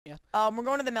Yeah. We're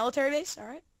going to the military base. All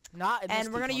right. Not in this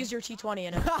And we're gonna T20. use your T20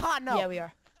 in it. No. Yeah, we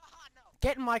are.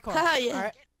 Get in my car. Yeah. All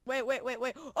right. Wait.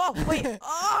 Oh, wait.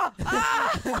 Oh!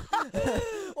 Ah!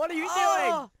 What are you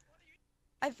Oh! doing?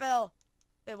 I fell.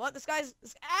 Wait, what? This guy's... Ow!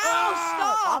 Ah!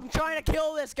 Stop! I'm trying to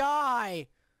kill this guy.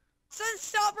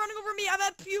 Stop running over me. I'm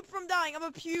a pube from dying. I'm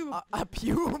a pube. A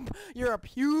pube? You're a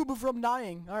pube from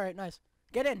dying. All right, nice.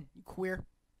 Get in, you queer.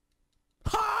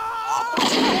 Oh!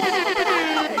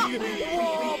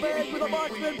 Whoa, man, with a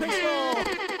marksman pistol.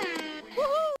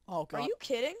 Woohoo! Oh god. Are you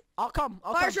kidding? I'll come.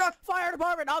 Fire truck! Fire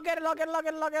department! I'll get it!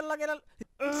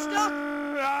 It's stuck!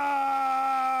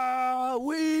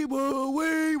 We woo!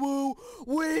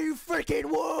 We freaking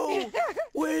woo!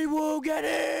 We woo! Get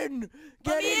in!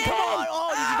 Get in! Come on!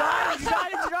 Oh, did you die?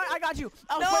 Did you die? I got you!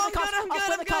 I'll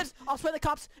spray the cops! I'll spray the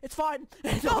cops! It's fine!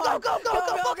 It's fine. Go!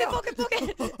 Book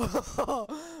it!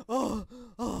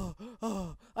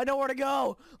 Oh, I know where to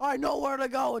go!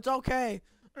 It's okay!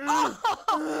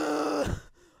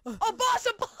 Oh, boss!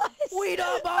 We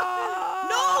the boss!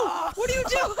 No! What are you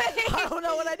doing? I don't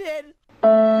know what I did.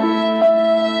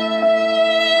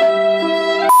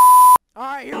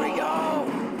 Alright, here we go!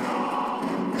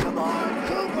 Come on,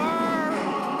 Cooper!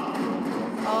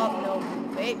 No.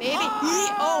 Wait, maybe.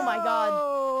 Oh my god.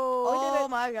 Oh,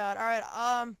 my god. Alright,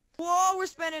 whoa, we're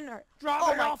spinning.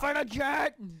 drop it off in a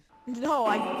jet! No,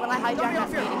 when I hijacked that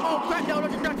meeting. Oh crap, no,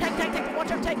 take,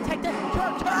 watch out, take, turn!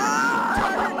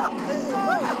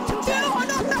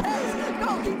 Go,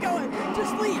 keep going,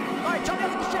 just leave! Alright, jump out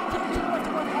of the ship, to the left,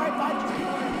 alright, fine, just keep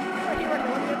going. Right here, let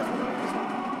me get this one.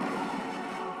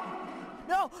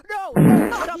 No!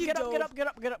 Get up,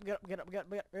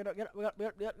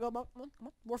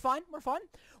 we're fine,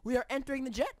 we are entering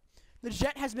the jet. The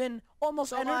jet has been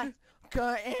almost entered.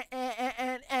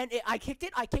 And I kicked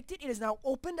it. It is now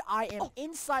opened. I am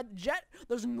inside the jet.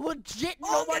 There's legit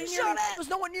nobody near me. There's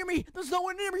no one near me.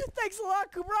 Thanks a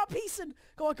lot, Cooper. I'm peacing.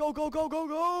 Come on, go. Do it.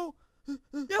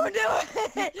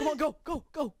 Come on,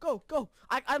 go.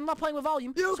 I'm not playing with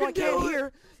volume, You so I can can't do it.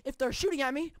 hear if they're shooting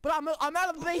at me. But I'm out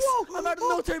of the base. Whoa, I'm out of the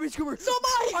military base, Cooper. So am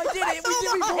I. I did it.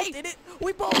 We both did it.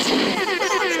 We both did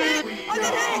I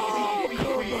did it.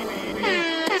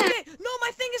 Okay, no,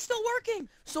 my thing is still working.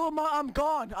 So am I. I'm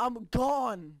gone.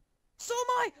 So am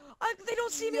I. They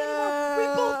don't see me anymore. We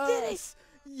both did it.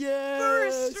 Yes.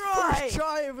 First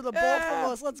try. For the both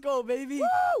of us. Let's go, baby.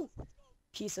 Woo!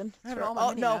 Peacin'. I have it on my Oh,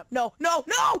 mini no. map. No.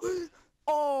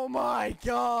 Oh my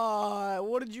god.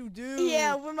 What did you do?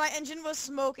 Yeah, when my engine was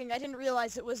smoking, I didn't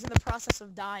realize it was in the process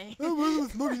of dying.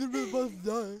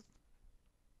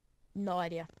 No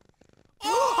idea.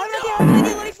 Oh, I have an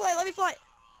idea. Let me fly.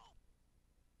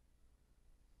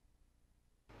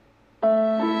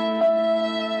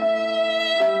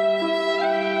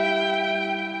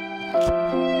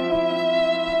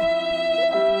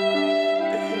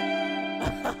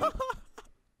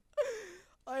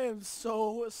 I am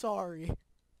so sorry.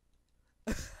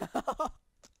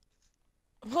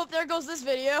 Well, there goes this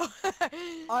video.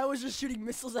 I was just shooting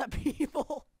missiles at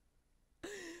people.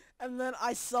 And then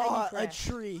I saw a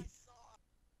tree.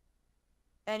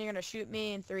 And you're gonna shoot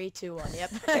me in 3, 2, 1.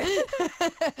 Yep.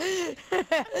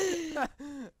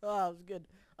 Oh, that was good.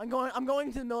 I'm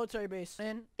going to the military base.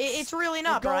 Man. It's really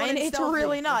not, Brian. It's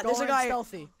really not. There's a guy.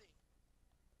 Stealthy.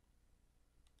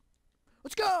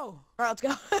 Let's go! Alright, let's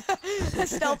go.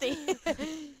 Stealthy.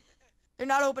 They're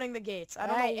not opening the gates. I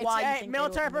don't know why you think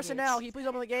military personnel, can you please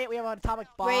open the gate? We have an atomic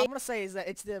bomb. Wait. I'm gonna say is that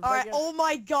it's the... Alright, oh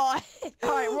my god.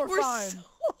 Alright, we're fine.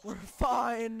 We're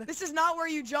fine. This is not where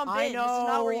you jump in. I This is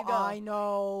not where you go. I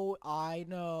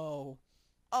know.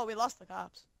 Oh, we lost the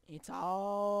cops. It's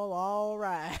all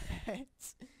alright.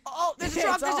 Oh, there's a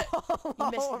truck.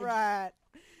 Alright.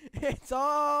 It's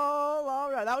all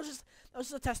alright. That was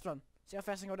just a test run. See how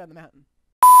fast I can go down the mountain.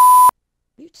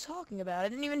 What are you talking about? I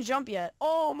didn't even jump yet.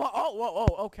 Oh my! Oh, whoa!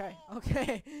 Okay.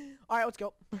 All right, let's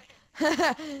go. Is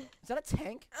that a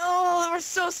tank? Oh, that was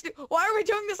so stupid. Why are we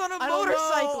doing this on a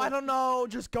motorcycle? I don't know.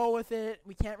 Just go with it.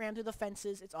 We can't ram through the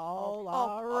fences. It's all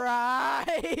alright.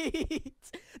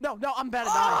 No, I'm better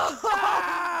than Ow!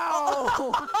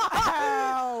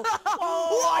 Ow!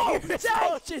 Oh, I hear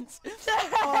explosions.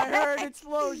 I heard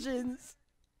explosions.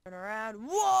 Turn around.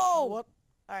 Whoa! What?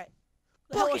 All right.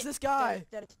 Who the hell is this guy?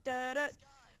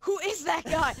 Who is that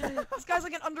guy? This guy's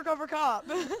like an undercover cop.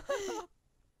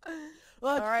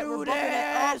 Let's do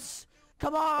this!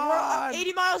 Come on! We're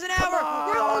 80 miles an hour!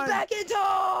 We're going back in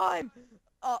time!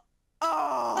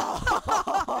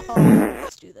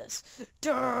 Let's do this.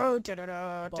 Why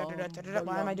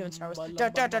am I doing Star Wars?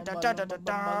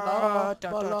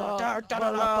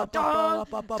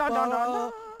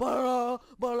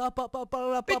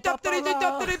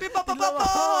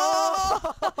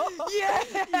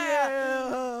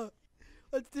 Yeah!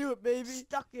 Let's do it, baby.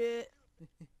 Stuck it.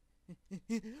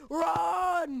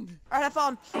 Run! Alright, have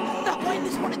fun. Wait,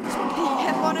 this one.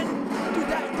 Have fun and... Dude,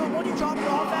 the one you dropped it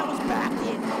off at was back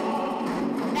in.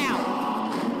 Ow!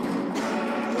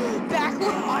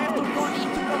 Backward. I have to run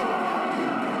into another one.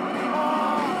 Oh,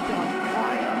 done.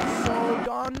 I am so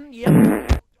done. Yep.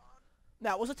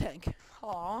 That was a tank.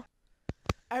 Aw.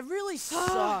 It really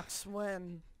sucks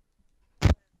when,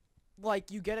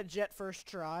 like, you get a jet first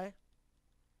try,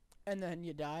 and then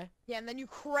you die. Yeah, and then you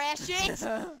crash it.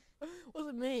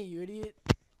 Wasn't me, you idiot.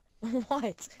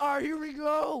 What? Alright, here we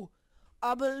go.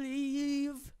 I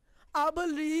believe. I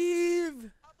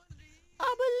believe.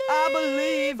 I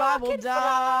believe I will can die.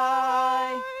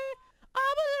 fly.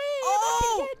 I believe I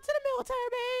can get to the military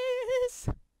base.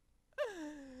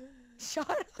 Shut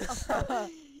up.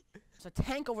 There's a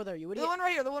tank over there, you idiot. The one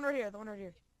right here. The one right here. The one right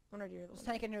here. The one right here. There's a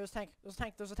tank in here. There's a tank. There's a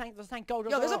tank. There's a tank. There's a tank. Go, go,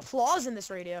 Yo, go. there's go. applause in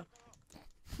this radio.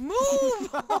 Move!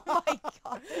 Oh my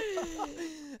god.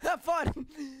 Have fun.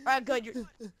 Alright, good. You're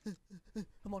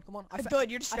Come on, come on.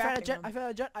 good. You're I found a distracting jet. them. I found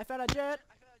a jet. I found a jet.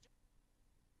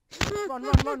 Run,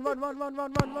 run, run, run, run, run,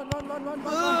 run, run, run, run, run, run,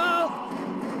 run.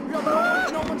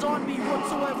 No one's on me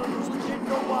whatsoever. There's legit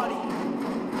nobody.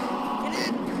 Get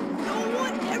in. No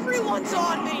one. Everyone's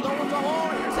on me. No one's on.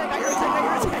 Oh, you're a tank. You're a tank.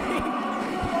 You're a tank.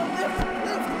 Come on, lift, lift,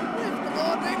 lift. Come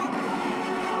on, baby.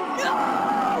 No!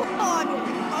 On me.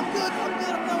 I'm good. I'm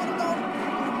good. I'm going. I'm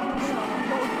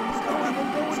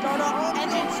going. Start up.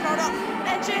 Engine. Start up.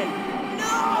 Engine.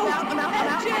 No! I'm out. I'm out. I'm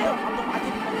out. Engine. I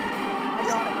did it. I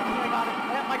got it.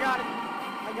 I got it.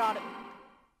 I got it.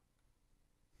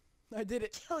 I did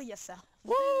it. Kill yourself.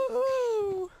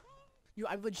 Woohoo!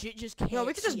 I legit just can't. No,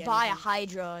 we could just see buy a anything.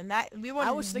 Hydra, and that we would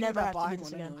I was thinking never about have to buying do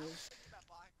this one again. anyways.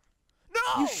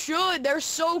 No! You should. They're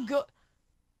so good.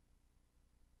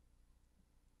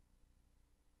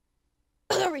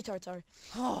 Retard, sorry.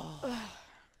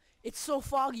 It's so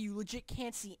foggy, you legit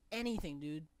can't see anything,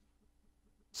 dude.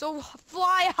 So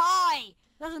fly high.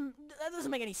 That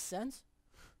doesn't make any sense.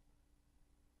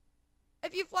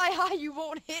 If you fly high, you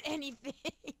won't hit anything.